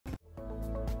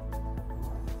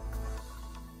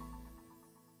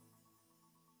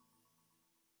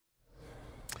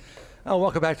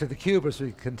Welcome back to theCUBE as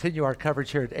we continue our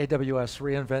coverage here at AWS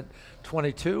reInvent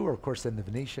 22. We're of course in the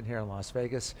Venetian here in Las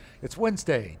Vegas. It's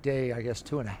Wednesday, day I guess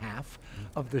 2.5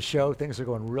 of the show. Things are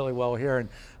going really well here, and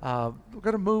we're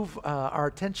going to move our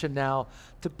attention now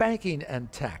to banking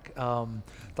and tech.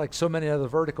 Like so many other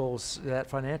verticals, that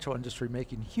financial industry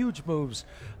making huge moves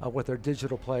with their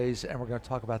digital plays, and we're going to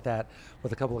talk about that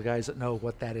with a couple of guys that know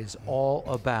what that is all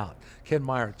about. Ken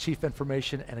Meyer, Chief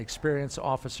Information and Experience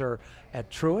Officer at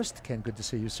Truist. Ken, good to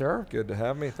see you, sir. Good to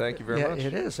have me, thank you very much.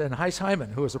 It is, and Gys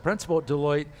Hyman, who is a principal at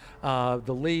Deloitte,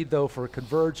 the lead though for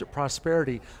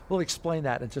ConvergePROSPERITY. We'll explain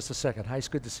that in just a second. Gys,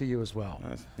 good to see you as well.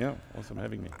 Nice. Yeah, awesome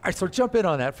having me. All right, so jump in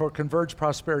on that for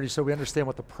ConvergePROSPERITY so we understand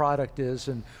what the product is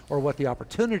and or what the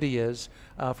opportunity is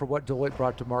for what Deloitte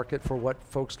brought to market for what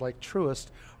folks like Truist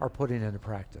are putting into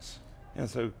practice. Yeah,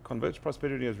 so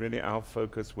ConvergePROSPERITY is really our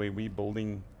focus where we're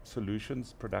building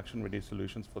solutions, production-ready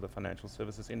solutions for the financial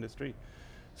services industry.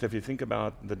 So if you think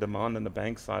about the demand on the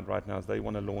bank side right now, is they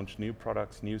want to launch new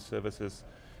products, new services,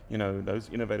 you know, those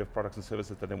innovative products and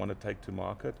services that they want to take to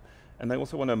market. And they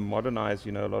also want to modernize,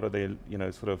 you know, a lot of their, you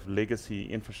know, sort of legacy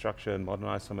infrastructure and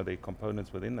modernize some of their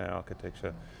components within their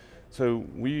architecture. So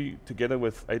we, together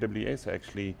with AWS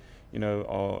actually, you know,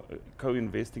 are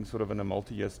co-investing sort of in a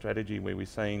multi-year strategy where we're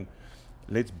saying,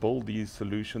 let's build these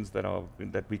solutions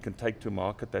that we can take to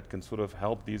market that can sort of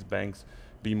help these banks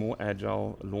be more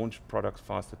agile, launch products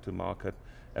faster to market,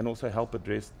 and also help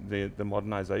address the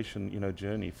modernization, you know,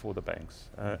 journey for the banks.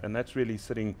 And that's really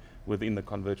sitting within the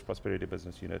ConvergePROSPERITY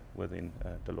business unit within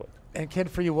Deloitte. And Ken,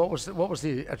 for you, what was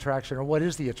the attraction, or what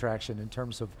is the attraction in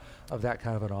terms of that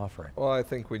kind of an offering? Well, I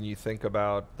think when you think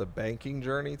about the banking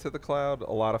journey to the cloud,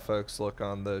 a lot of folks look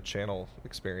on the channel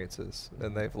experiences,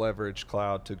 and they've leveraged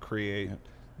cloud to create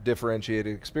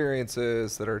differentiated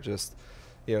experiences that are just,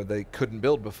 you know, they couldn't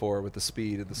build before with the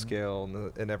speed and the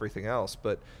scale and everything else.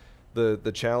 But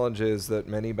the challenges that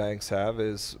many banks have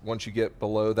is once you get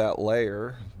below that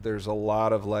layer, there's a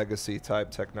lot of legacy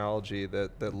type technology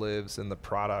that lives in the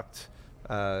product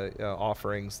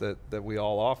offerings that we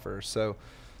all offer. So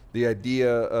the idea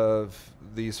of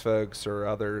these folks or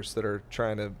others that are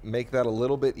trying to make that a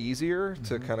little bit easier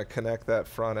to kind of connect that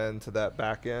front end to that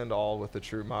back end all with the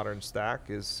true modern stack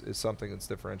is something that's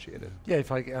differentiated. Yeah,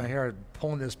 if I hear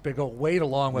pulling this big old weight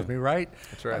along with me, right?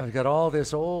 That's right. I've got all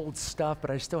this old stuff, but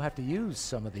I still have to use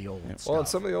some of the old stuff. Well, and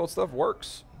some of the old stuff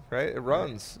works, right? It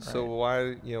runs. Right. So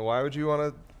why would you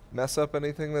want to mess up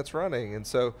anything that's running? And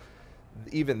so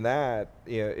even that,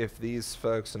 you know, if these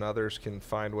folks and others can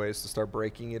find ways to start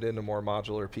breaking it into more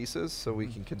modular pieces so we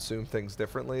can consume things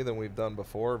differently than we've done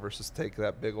before versus take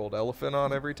that big old elephant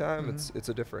on every time, it's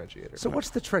a differentiator. So what's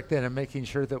the trick then in making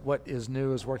sure that what is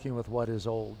new is working with what is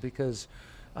old? Because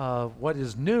what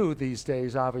is new these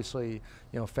days, obviously,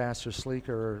 you know, faster,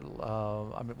 sleeker,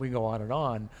 I mean, we can go on and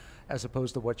on, as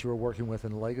opposed to what you were working with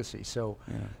in legacy. So,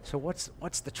 so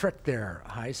what's the trick there,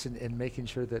 Gys, in making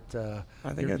sure that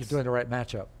you're doing the right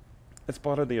matchup? It's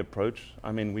part of the approach.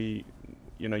 I mean,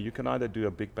 you know, you can either do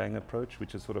a big bang approach,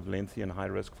 which is sort of lengthy and high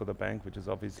risk for the bank, which is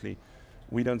obviously,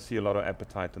 we don't see a lot of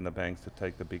appetite in the banks to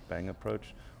take the big bang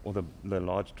approach or the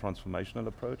large transformational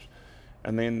approach.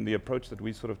 And then the approach that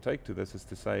we sort of take to this is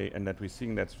to say, and that we're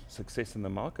seeing that success in the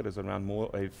market is around more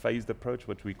a phased approach,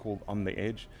 what we call on the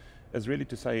edge, is really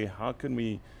to say, how can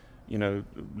we, you know,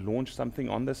 launch something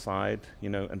on the side, you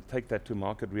know, and take that to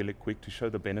market really quick to show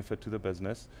the benefit to the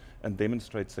business and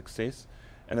demonstrate success.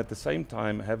 And at the same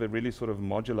time, have a really sort of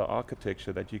modular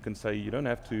architecture that you can say, you don't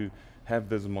have to have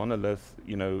this monolith,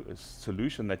 you know,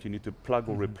 solution that you need to plug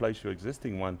or replace your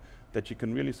existing one, that you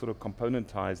can really sort of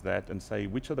componentize that and say,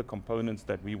 which are the components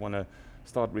that we want to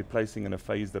start replacing in a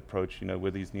phased approach, you know,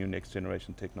 with these new next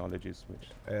generation technologies.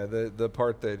 Yeah, the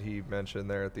part that he mentioned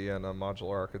there at the end on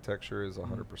modular architecture is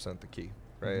 100% the key,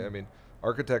 right? I mean,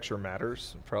 architecture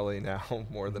matters probably now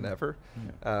more than ever.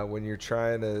 When you're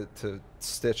trying to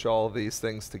stitch all of these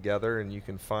things together and you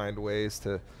can find ways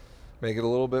to make it a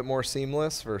little bit more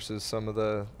seamless versus some of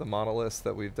the monoliths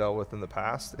that we've dealt with in the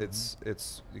past,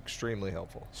 it's extremely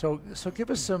helpful. So give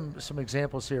us some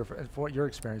examples here for what your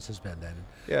experience has been then.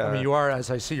 Yeah. I mean, you are, as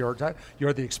I see, you're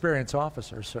the experience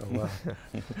officer, so.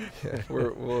 Yeah,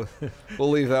 we'll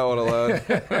leave that one alone.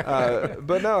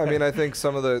 But no, I mean, I think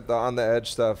some of the on the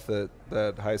edge stuff that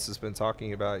Gys has been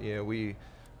talking about, you know,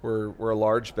 we're a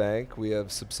large bank. We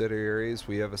have subsidiaries.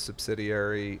 We have a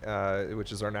subsidiary,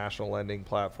 which is our national lending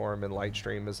platform, and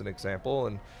Lightstream as an example.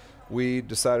 And we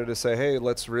decided to say, hey,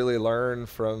 let's really learn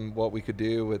from what we could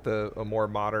do with a more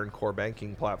modern core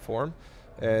banking platform.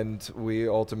 And we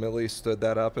ultimately stood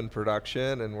that up in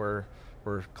production, and we're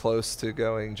we're close to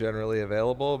going generally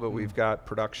available, but we've got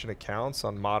production accounts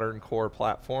on modern core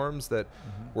platforms that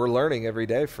we're learning every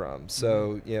day from.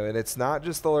 So, you know, and it's not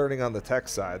just the learning on the tech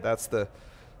side.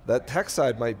 That tech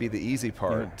side might be the easy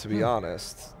part, to be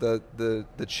honest.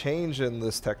 The change in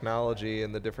this technology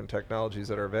and the different technologies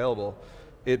that are available,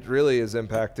 it really is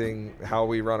impacting how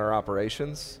we run our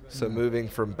operations. So moving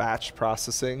from batch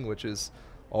processing, which has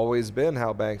always been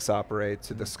how banks operate,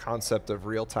 to this concept of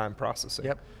real-time processing.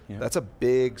 Yep. That's a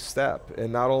big step.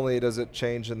 And not only does it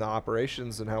change in the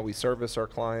operations and how we service our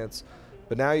clients,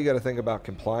 but now you got to think about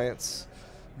compliance,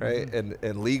 right?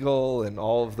 And legal and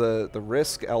all of the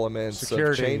risk elements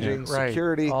security, of changing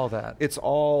security. All that. It's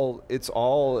all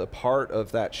a part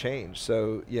of that change.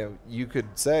 So, you know, you could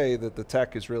say that the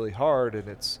tech is really hard and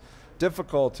it's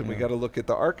difficult and we got to look at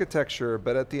the architecture,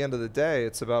 but at the end of the day,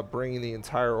 it's about bringing the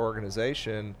entire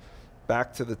organization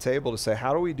back to the table to say,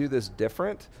 how do we do this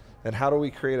different? And how do we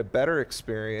create a better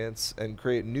experience and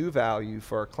create new value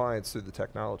for our clients through the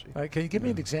technology? All right, can you give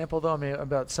me an example, though? I mean,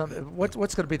 about what's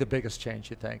going to be the biggest change,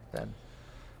 you think, then?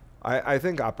 I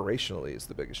think operationally is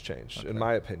the biggest change, in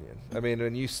my opinion. I mean,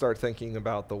 when you start thinking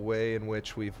about the way in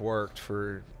which we've worked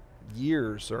for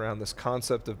years around this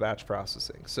concept of batch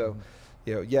processing. So,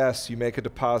 you know, yes, you make a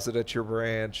deposit at your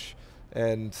branch,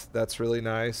 and that's really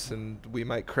nice, and we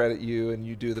might credit you and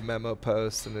you do the memo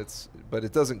post, and but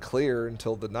it doesn't clear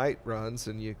until the night runs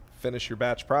and you finish your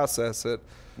batch process at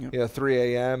 3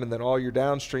 a.m. and then all your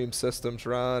downstream systems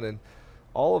run and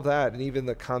all of that, and even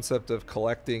the concept of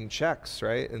collecting checks,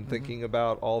 right? And thinking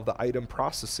about all of the item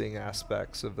processing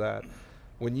aspects of that.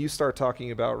 When you start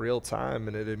talking about real time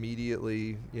and it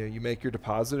immediately, you know, you make your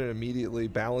deposit and immediately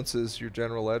balances your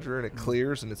general ledger and it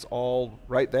clears and it's all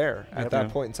right there at that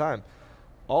point in time.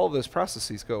 All of those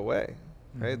processes go away,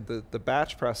 right? The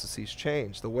batch processes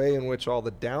change. The way in which all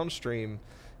the downstream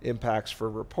impacts for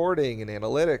reporting and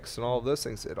analytics and all of those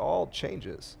things, it all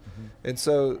changes. And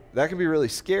so that can be really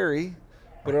scary,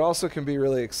 but it also can be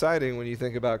really exciting when you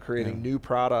think about creating new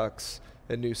products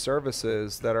and new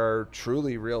services that are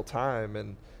truly real time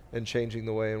and changing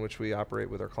the way in which we operate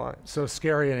with our clients. So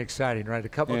scary and exciting, right? A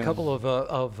couple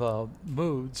of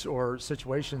moods or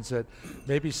situations that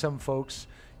maybe some folks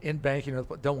in banking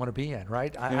don't want to be in,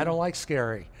 right? I don't like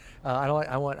scary.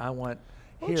 I want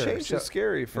here. Change is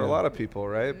scary for a lot of people,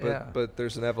 right? But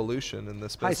there's an evolution in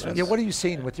this business. Yeah, what are you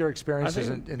seeing with your experiences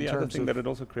in the terms other thing of that it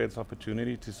also creates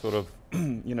opportunity to sort of,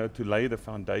 you know, to lay the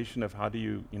foundation of how do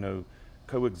you, you know,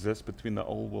 coexist between the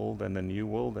old world and the new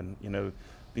world, and you know,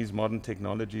 these modern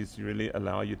technologies really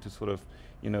allow you to sort of,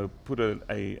 you know, put a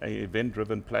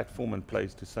event-driven platform in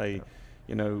place to say,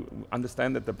 you know,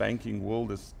 understand that the banking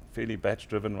world is fairly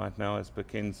batch-driven right now, as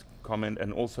Ken's comment,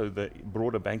 and also the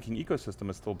broader banking ecosystem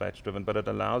is still batch-driven, but it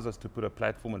allows us to put a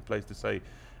platform in place to say,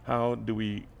 how do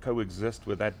we coexist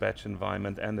with that batch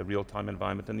environment and the real-time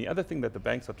environment? And the other thing that the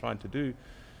banks are trying to do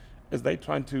is they're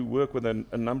trying to work with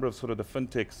a number of sort of the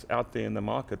fintechs out there in the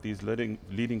market, these leading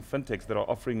fintechs that are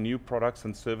offering new products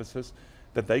and services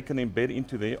that they can embed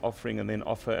into their offering and then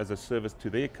offer as a service to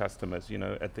their customers, you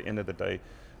know, at the end of the day.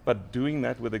 But doing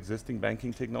that with existing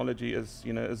banking technology is,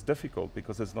 you know, is difficult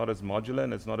because it's not as modular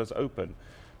and it's not as open.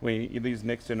 These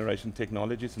next generation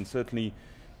technologies, and certainly,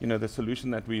 you know, the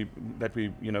solution that we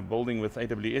you know, building with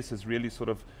AWS is really sort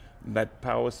of that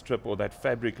power strip or that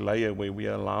fabric layer where we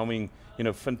are allowing, you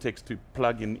know, fintechs to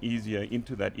plug in easier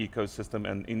into that ecosystem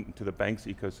and into the bank's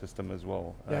ecosystem as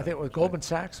well. Yeah, I think with Goldman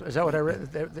Sachs, is that what I read?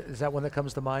 Is that one that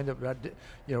comes to mind about,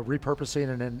 you know,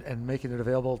 repurposing and making it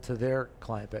available to their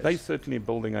client base? They're certainly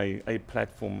building a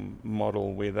platform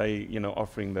model where they, you know,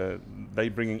 they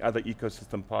bringing other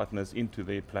ecosystem partners into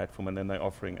their platform and then they're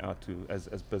offering out to as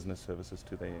business services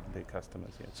to their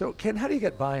customers. Yes. So Ken, how do you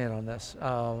get buy-in on this?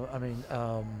 I mean,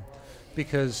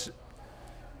 because,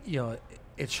 you know,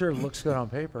 it sure looks good on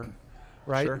paper,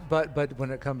 right? Sure. But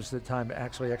when it comes to time to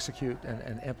actually execute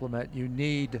and implement, you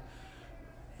need,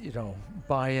 you know,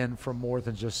 buy-in from more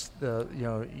than just the, you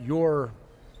know, your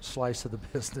slice of the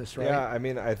business, right? Yeah, I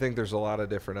mean, I think there's a lot of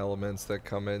different elements that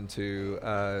come into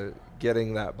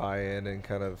getting that buy-in and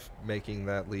kind of making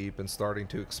that leap and starting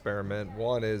to experiment.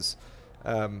 One is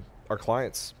our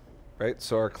clients, right?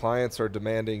 So our clients are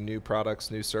demanding new products,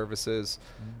 new services.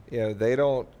 You know, they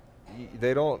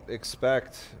don't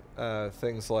expect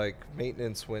things like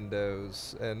maintenance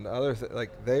windows and other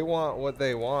like they want what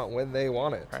they want when they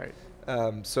want it.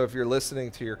 Right. So if you're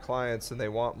listening to your clients and they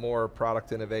want more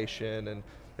product innovation and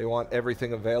they want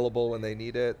everything available when they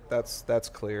need it, that's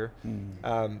clear.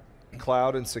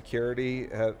 Cloud and security,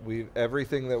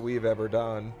 everything that we've ever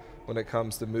done when it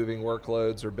comes to moving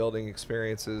workloads or building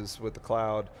experiences with the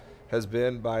cloud has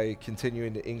been by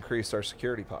continuing to increase our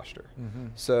security posture.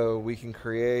 So we can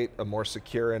create a more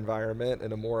secure environment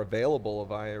and a more available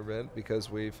environment because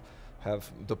we've have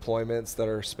deployments that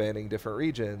are spanning different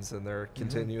regions and they're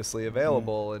continuously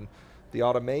available, and the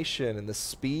automation and the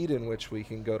speed in which we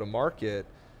can go to market.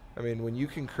 I mean, when you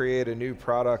can create a new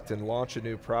product and launch a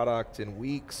new product in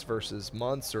weeks versus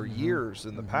months or years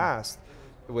in the past,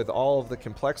 with all of the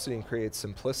complexity, and create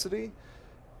simplicity,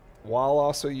 while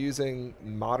also using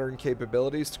modern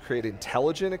capabilities to create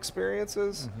intelligent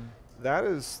experiences,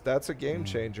 that's a game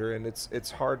changer, and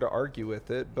it's hard to argue with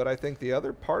it. But I think the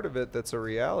other part of it that's a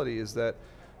reality is that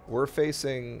we're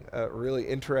facing a really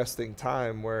interesting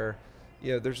time where,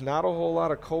 you know, there's not a whole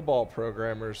lot of COBOL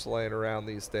programmers laying around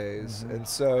these days, and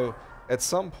so at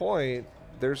some point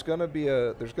there's going to be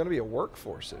a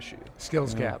workforce issue,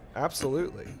 skills gap.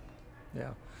 Absolutely. Yeah.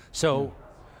 So,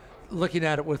 looking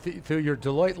at it through your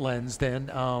Deloitte lens, then,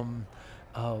 I mean,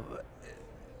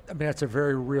 that's a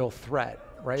very real threat,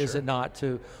 right? Sure. Is it not,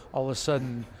 to all of a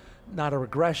sudden, not a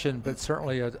regression, but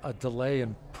certainly a delay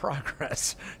in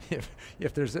progress?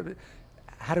 If there's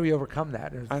how do we overcome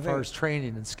that as far as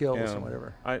training and skills and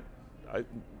whatever?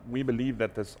 We believe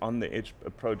that this on-the-edge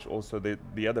approach also,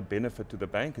 the other benefit to the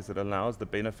bank is it allows the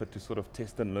benefit to sort of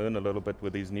test and learn a little bit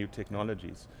with these new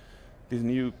technologies. These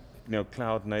new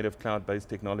native cloud-based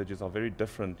technologies are very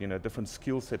different, different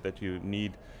skill set that you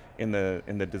need in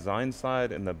the design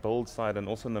side, in the build side, and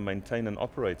also in the maintain and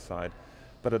operate side.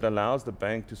 But it allows the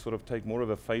bank to sort of take more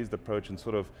of a phased approach and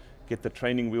sort of get the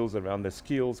training wheels around the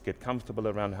skills, get comfortable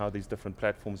around how these different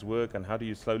platforms work, and how do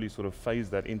you slowly sort of phase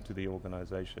that into the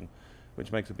organization,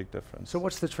 which makes a big difference. So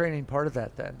what's the training part of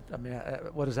that then? I mean,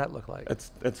 what does that look like?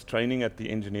 It's training at the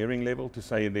engineering level to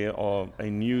say there are a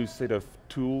new set of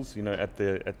tools,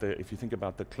 if you think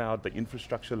about the cloud, the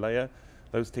infrastructure layer,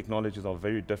 those technologies are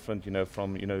very different,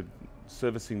 from,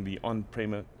 servicing the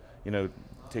on-prem,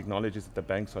 technologies that the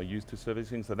banks are used to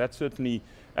servicing. So that's certainly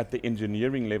at the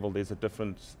engineering level, there's a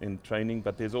difference in training,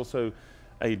 but there's also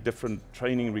a different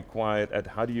training required at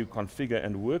how do you configure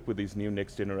and work with these new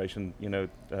next generation,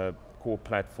 core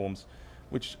platforms,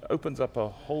 which opens up a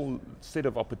whole set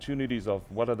of opportunities of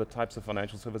what are the types of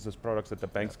financial services products that the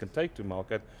banks can take to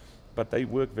market, but they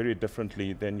work very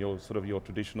differently than your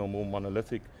traditional, more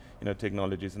monolithic,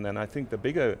 technologies. And then I think the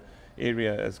bigger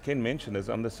area, as Ken mentioned, is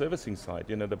on the servicing side.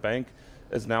 The bank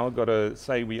has now got to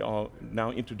say we are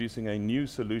now introducing a new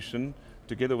solution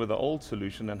together with the old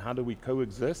solution, and how do we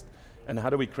coexist, and how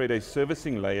do we create a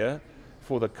servicing layer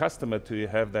for the customer to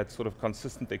have that sort of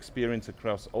consistent experience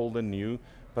across old and new,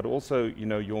 but also,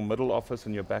 your middle office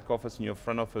and your back office and your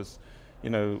front office,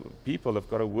 people have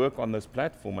got to work on this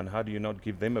platform, and how do you not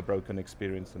give them a broken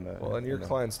experience in that? Well, and your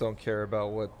clients don't care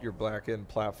about what your back-end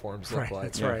platforms look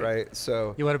like, that's right?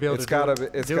 So you want to be able it's to got to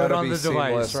be seamless.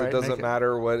 Device, right? It doesn't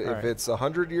matter if it's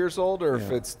 100 years old or if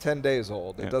it's 10 days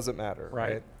old. It doesn't matter,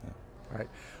 right? Right.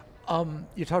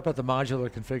 You talked about the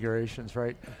modular configurations,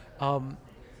 right?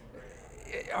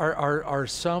 Are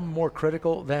some more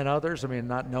critical than others? I mean,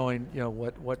 not knowing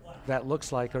what that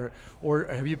looks like, or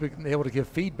have you been able to give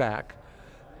feedback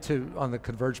on the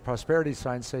ConvergePROSPERITY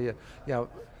side and say,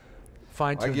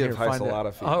 fine tune here, I give Gys a lot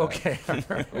of feedback. Oh, okay.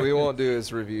 We won't do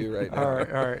his review right now. All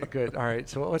right, good. All right,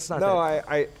 so let's not. No,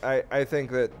 I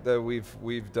think that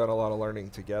we've done a lot of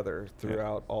learning together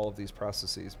throughout all of these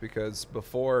processes, because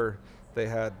before they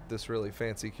had this really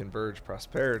fancy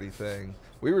ConvergePROSPERITY thing,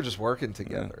 we were just working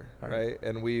together, right?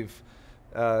 And we've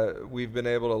been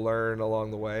able to learn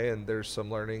along the way, and there's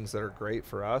some learnings that are great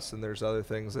for us, and there's other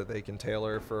things that they can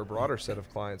tailor for a broader set of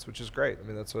clients, which is great. I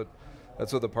mean, that's what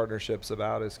the partnership's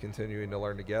about, is continuing to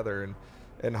learn together.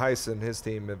 And Gys and his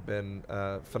team have been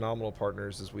phenomenal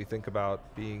partners as we think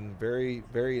about being very,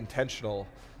 very intentional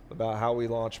about how we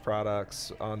launch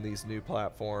products on these new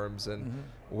platforms, and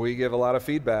we give a lot of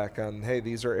feedback on, hey,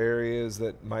 these are areas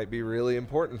that might be really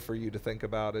important for you to think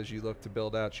about as you look to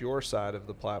build out your side of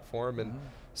the platform, and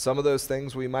some of those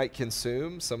things we might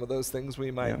consume, some of those things we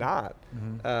might not,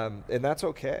 and that's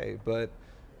okay, but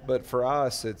for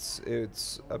us,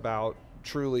 it's about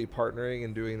truly partnering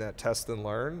and doing that test and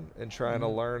learn, and trying to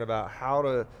learn about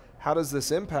how does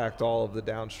this impact all of the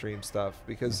downstream stuff,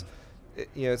 because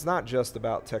it's not just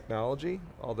about technology,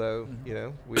 although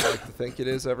we like to think it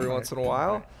is every once in a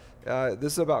while.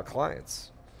 This is about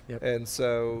clients, and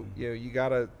so you got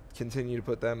to continue to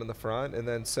put them in the front. And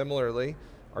then similarly,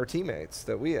 our teammates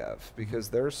that we have, because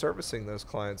they're servicing those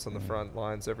clients on the front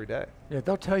lines every day. Yeah,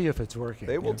 they'll tell you if it's working.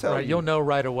 They will tell you. You'll know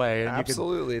right away. And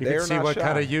Absolutely. You can see not what shy.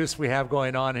 kind of use we have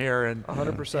going on here, and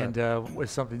 100%. and if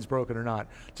something's broken or not.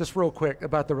 Just real quick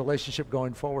about the relationship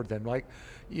going forward then. Like,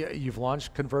 you've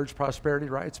launched ConvergePROSPERITY,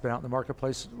 right? It's been out in the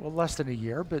marketplace, well, less than a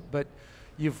year, but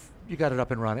you got it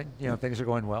up and running. You know, things are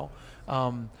going well.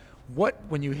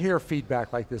 When you hear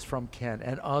feedback like this from Ken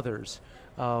and others,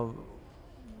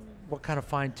 what kind of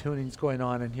fine tuning is going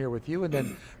on in here with you? And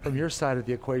then from your side of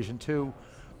the equation too,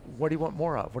 what do you want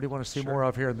more of? What do you want to see more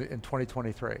of here in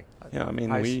 2023? Yeah, I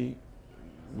mean,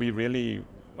 we really,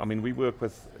 I mean, we work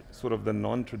with sort of the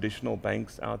non-traditional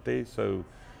banks out there. So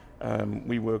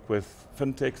we work with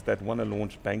fintechs that want to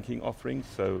launch banking offerings.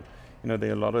 So, you know,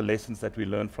 there are a lot of lessons that we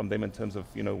learn from them in terms of,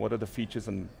 you know, what are the features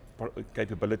and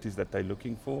capabilities that they're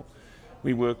looking for.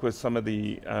 We work with some of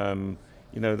the,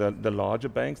 you know, the larger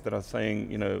banks that are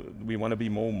saying, you know, we want to be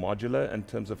more modular in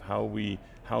terms of how we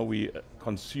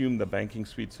consume the banking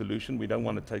suite solution. We don't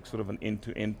want to take sort of an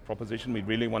end-to-end proposition. We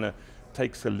really want to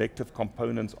take selective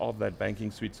components of that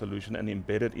banking suite solution and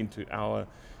embed it into our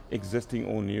existing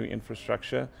or new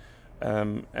infrastructure.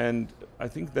 And I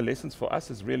think the lessons for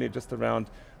us is really just around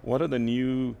what are the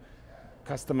new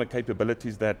customer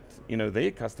capabilities that, you know, their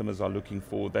customers are looking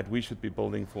for that we should be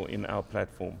building for in our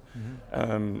platform.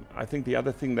 I think the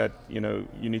other thing that, you know,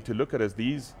 you need to look at is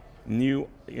these new,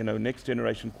 you know, next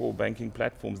generation core banking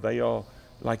platforms. They are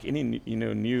like any, you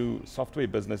know, new software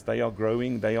business. They are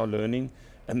growing, they are learning,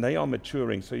 and they are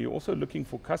maturing. So you're also looking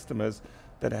for customers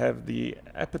that have the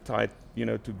appetite, you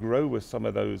know, to grow with some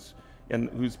of those, and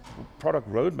whose product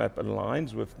roadmap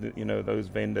aligns with the, you know, those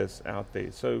vendors out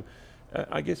there. So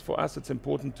I guess for us it's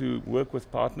important to work with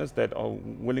partners that are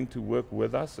willing to work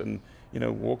with us and, you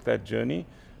know, walk that journey.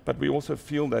 But we also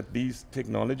feel that these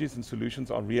technologies and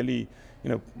solutions are really, you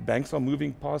know, banks are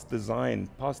moving past design,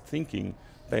 past thinking.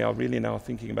 They are really now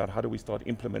thinking about how do we start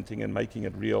implementing and making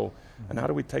it real, and how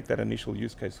do we take that initial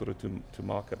use case sort of to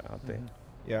market out there.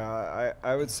 Yeah,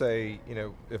 I would say, you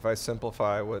know, if I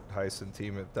simplify what Gys and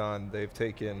team have done, they've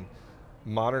taken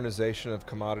modernization of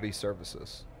commodity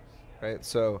services, right?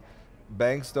 So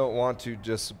banks don't want to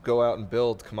just go out and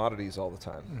build commodities all the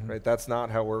time, right? That's not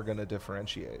how we're going to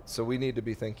differentiate. So we need to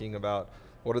be thinking about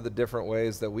what are the different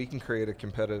ways that we can create a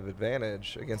competitive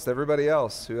advantage against everybody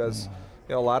else who has,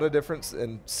 you know, a lot of different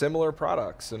and similar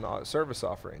products and service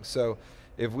offerings. So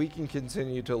if we can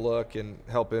continue to look and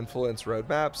help influence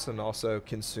roadmaps and also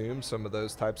consume some of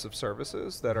those types of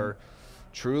services that are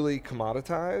truly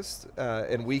commoditized,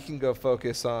 and we can go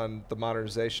focus on the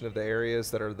modernization of the areas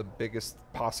that are the biggest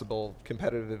possible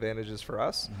competitive advantages for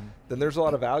us, then there's a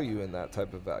lot of value in that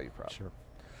type of value prop. Sure.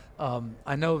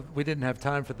 I know we didn't have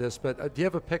time for this, but do you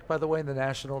have a pick, by the way, in the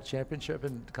national championship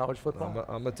in college football?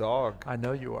 I'm a dog. I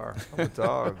know you are. I'm a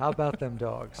dog. How about them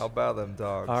dogs? How about them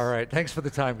dogs? All right, thanks for the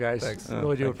time, guys. Thanks.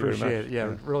 Really do Thank you very appreciate it. much.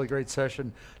 Yeah, really great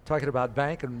session talking about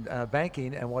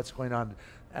banking and what's going on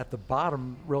at the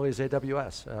bottom. Really is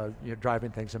AWS, you know,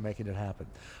 driving things and making it happen.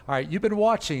 All right, you've been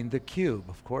watching theCUBE,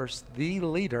 of course, the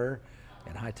leader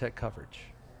in high-tech coverage.